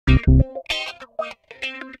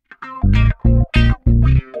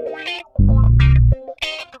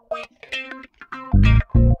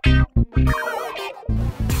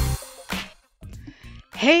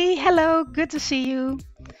good to see you.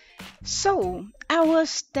 So, I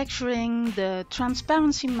was texturing the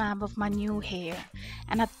transparency map of my new hair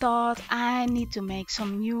and I thought I need to make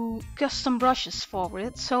some new custom brushes for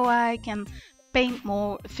it so I can paint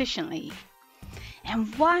more efficiently.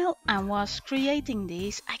 And while I was creating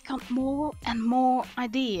these, I got more and more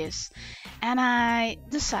ideas and I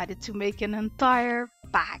decided to make an entire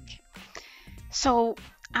pack. So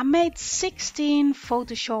I made 16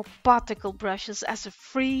 Photoshop particle brushes as a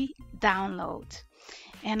free download,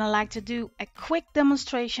 and I like to do a quick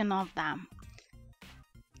demonstration of them.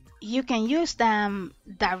 You can use them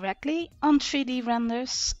directly on 3D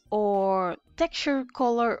renders or texture,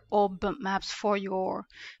 color or bump maps for your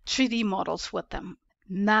 3D models with them.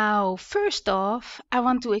 Now, first off, I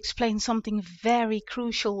want to explain something very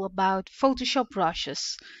crucial about Photoshop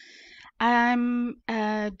brushes. I'm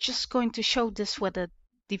just going to show this with a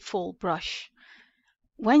default brush.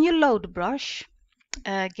 When you load the brush,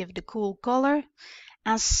 give it a cool color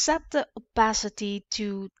and set the opacity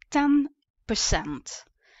to 10%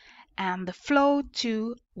 and the flow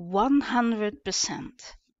to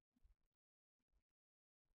 100%.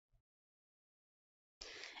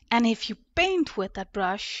 And if you paint with that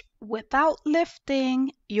brush without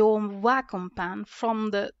lifting your Wacom pen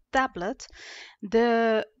from the tablet,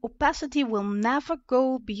 the opacity will never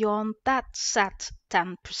go beyond that set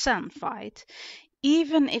 10%, right?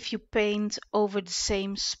 Even if you paint over the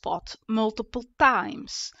same spot multiple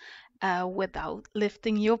times, without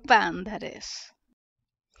lifting your pen, that is.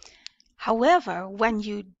 However, when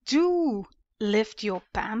you do lift your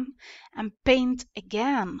pen and paint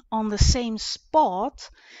again on the same spot,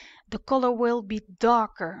 the color will be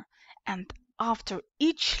darker, and after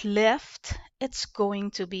each lift, it's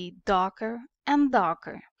going to be darker and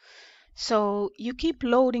darker. So you keep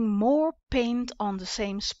loading more paint on the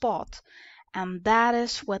same spot, and that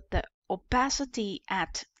is with the opacity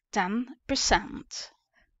at 10%.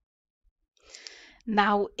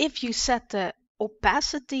 Now, if you set the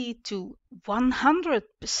opacity to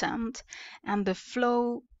 100% and the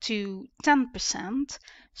flow to 10%,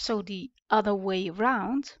 so the other way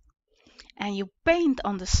around, and you paint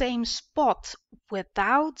on the same spot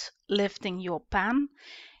without lifting your pen,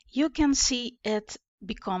 you can see it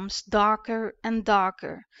becomes darker and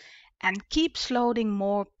darker and keeps loading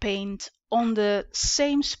more paint on the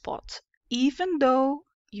same spot, even though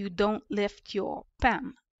you don't lift your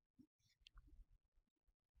pen.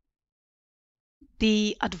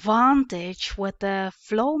 The advantage with the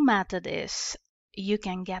flow method is you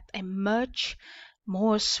can get a much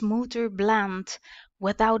more smoother blend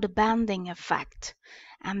without a banding effect.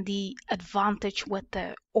 And the advantage with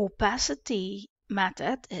the opacity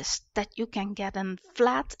method is that you can get a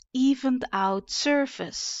flat, evened out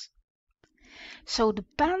surface. So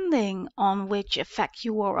depending on which effect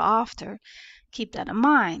you are after, keep that in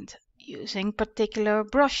mind using particular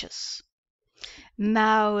brushes.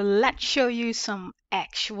 Now let's show you some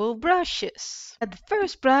actual brushes. The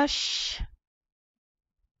first brush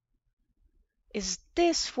is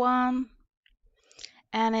this one,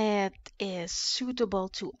 and it is suitable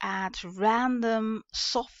to add random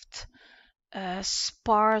soft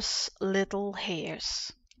sparse little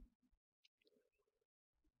hairs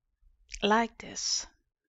like this,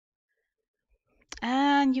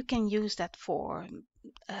 and you can use that for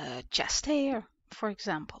chest hair, for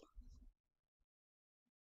example.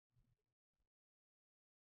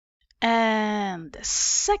 And the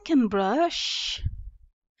second brush,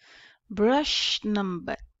 brush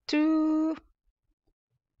number 2,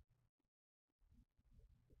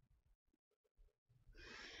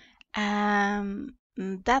 and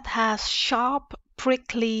that has sharp,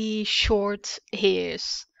 prickly, short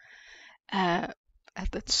hairs. Uh,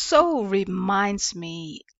 that so reminds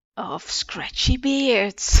me of scratchy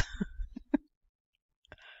beards.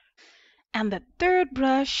 And the third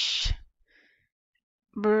brush,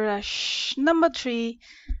 brush number 3,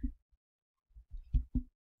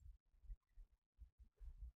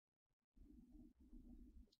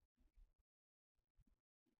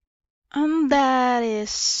 and that is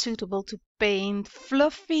suitable to paint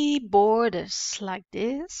fluffy borders like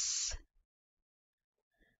this,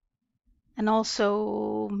 and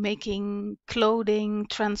also making clothing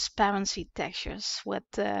transparency textures with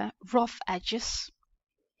rough edges.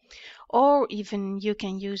 Or even you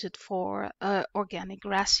can use it for organic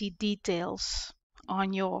grassy details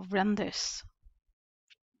on your renders.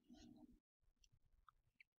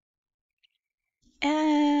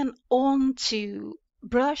 And on to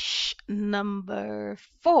brush number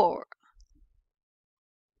 4.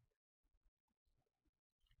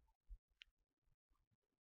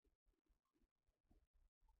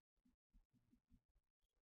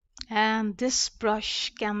 And this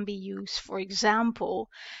brush can be used, for example,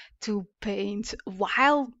 to paint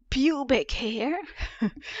wild pubic hair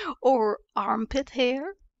or armpit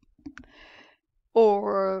hair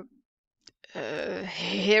or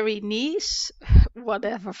hairy knees,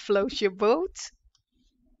 whatever floats your boat.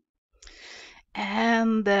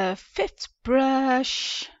 And the fifth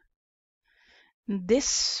brush,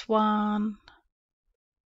 this one.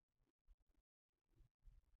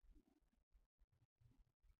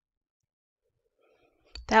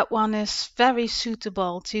 That one is very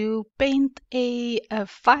suitable to paint a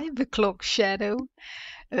 5 o'clock shadow,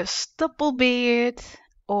 a stubble beard,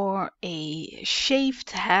 or a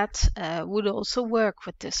shaved head would also work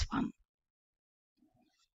with this one.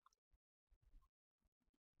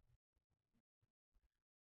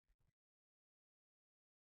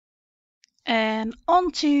 And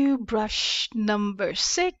on to brush number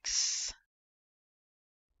 6.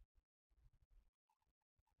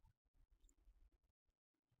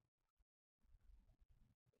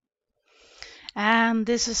 And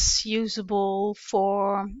this is usable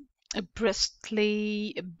for a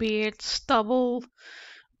bristly beard stubble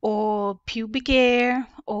or pubic hair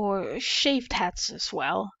or shaved heads as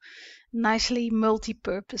well. Nicely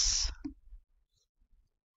multi-purpose.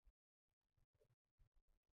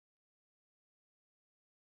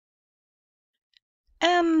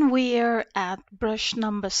 And we're at brush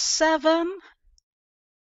number 7.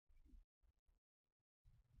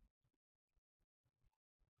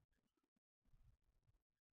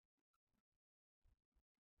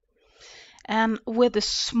 And with a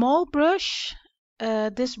small brush,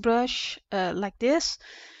 this brush like this,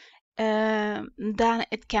 then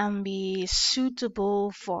it can be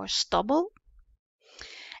suitable for stubble.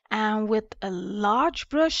 And with a large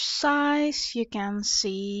brush size, you can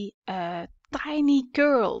see tiny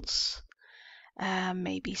curls,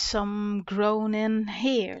 maybe some grown in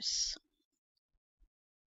hairs.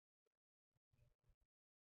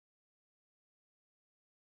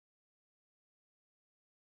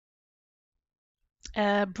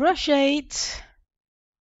 Brush 8.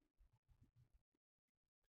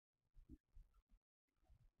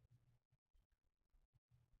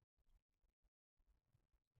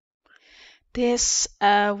 This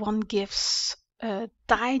one gives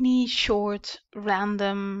tiny, short,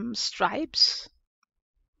 random stripes,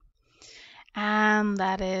 and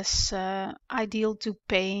that is ideal to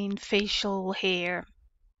paint facial hair,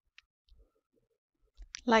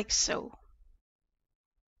 like so.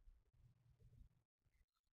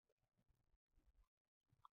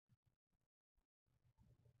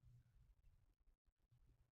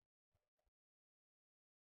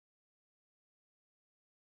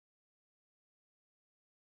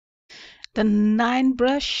 The 9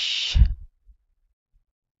 brush,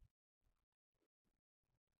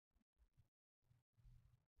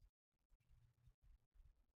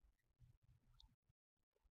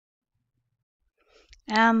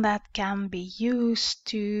 and that can be used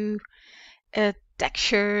to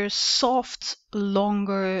texture soft,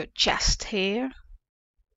 longer chest hair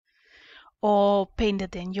or paint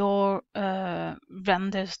it in your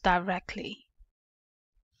renders directly.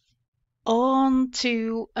 On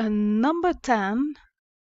to number 10.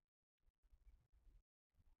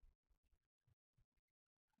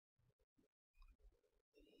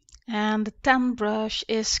 And the 10 brush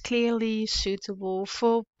is clearly suitable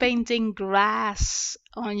for painting grass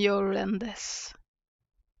on your renders.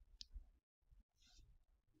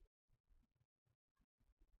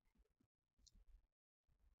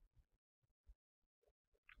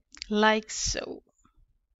 Like so.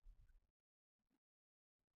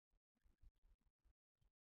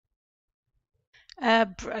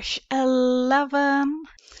 Brush 11.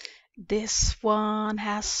 This one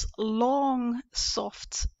has long,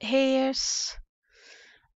 soft hairs.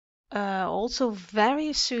 Also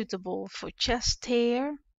very suitable for chest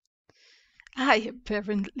hair. I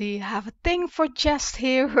apparently have a thing for chest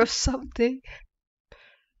hair or something.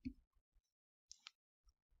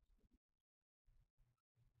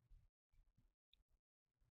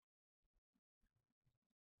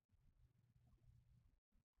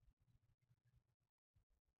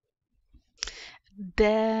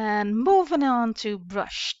 Then moving on to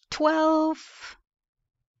brush 12.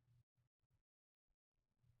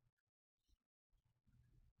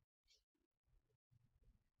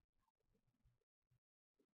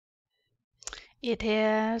 It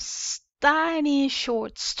has tiny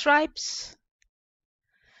short stripes,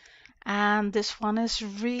 and this one is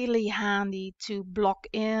really handy to block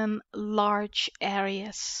in large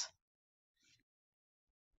areas.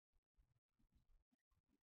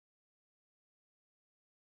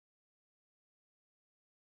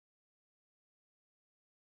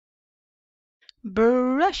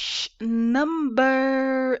 Brush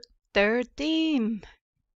number 13.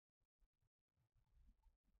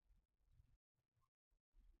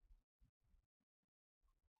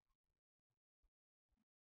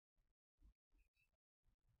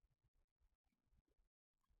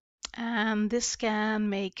 And this can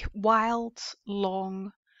make wild,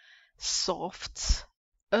 long, soft,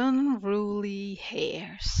 unruly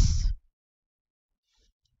hairs.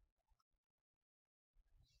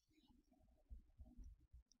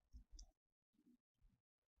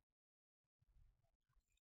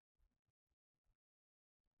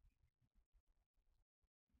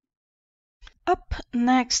 Up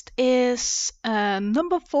next is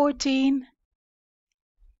number 14.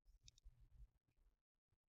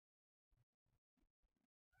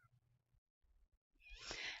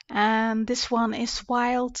 And this one is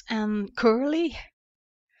wild and curly.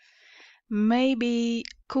 Maybe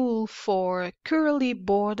cool for curly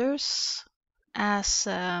borders as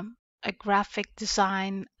a graphic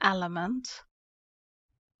design element.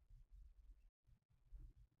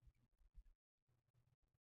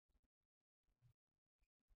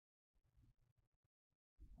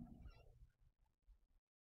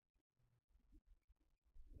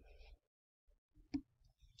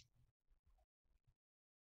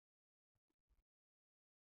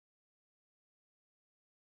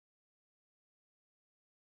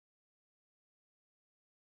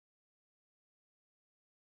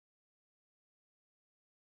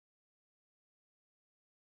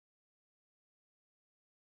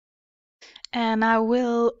 And I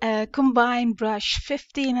will combine brush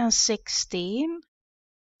 15 and 16.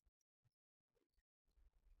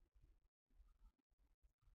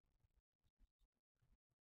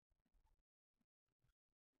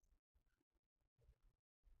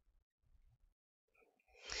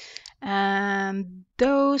 And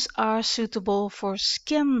those are suitable for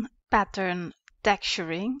skin pattern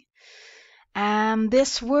texturing. And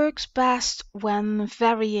this works best when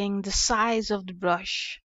varying the size of the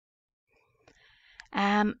brush.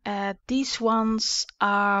 And these ones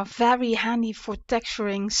are very handy for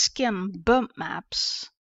texturing skin bump maps.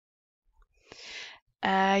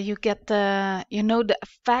 You get the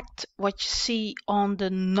effect what you see on the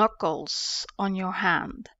knuckles on your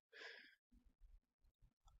hand.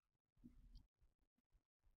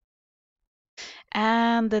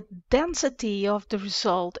 And the density of the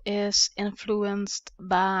result is influenced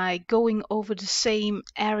by going over the same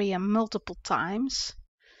area multiple times.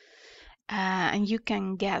 And you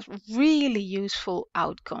can get really useful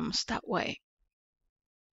outcomes that way.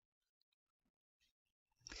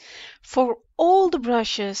 For all the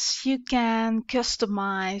brushes, you can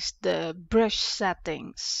customize the brush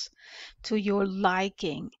settings to your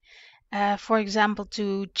liking. For example,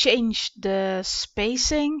 to change the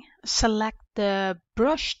spacing, select the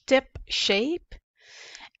brush tip shape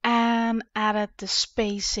and edit the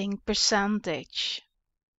spacing percentage.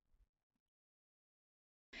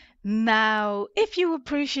 Now, if you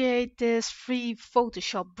appreciate this free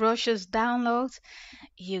Photoshop brushes download,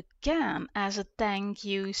 you can, as a thank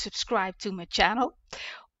you, subscribe to my channel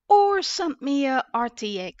or send me a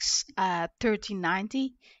RTX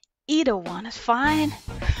 3090. Either one is fine.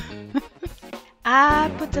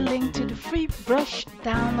 I put the link to the free brush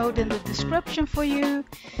download in the description for you.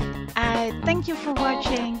 I thank you for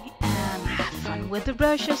watching and have fun with the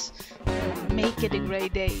brushes. Make it a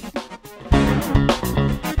great day.